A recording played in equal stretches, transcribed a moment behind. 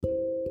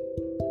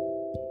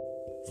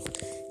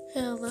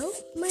Hello,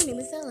 my name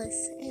is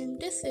Alice, and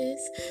this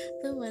is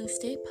the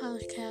Wensday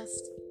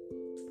podcast.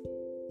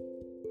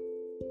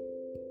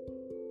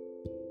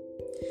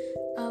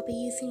 I'll be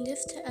using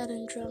this to add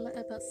in drama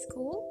about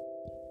school,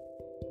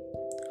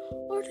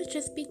 or to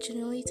just be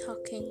generally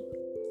talking.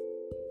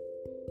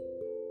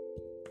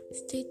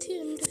 Stay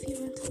tuned if you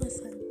want to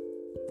listen.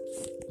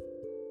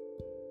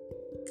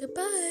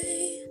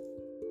 Goodbye!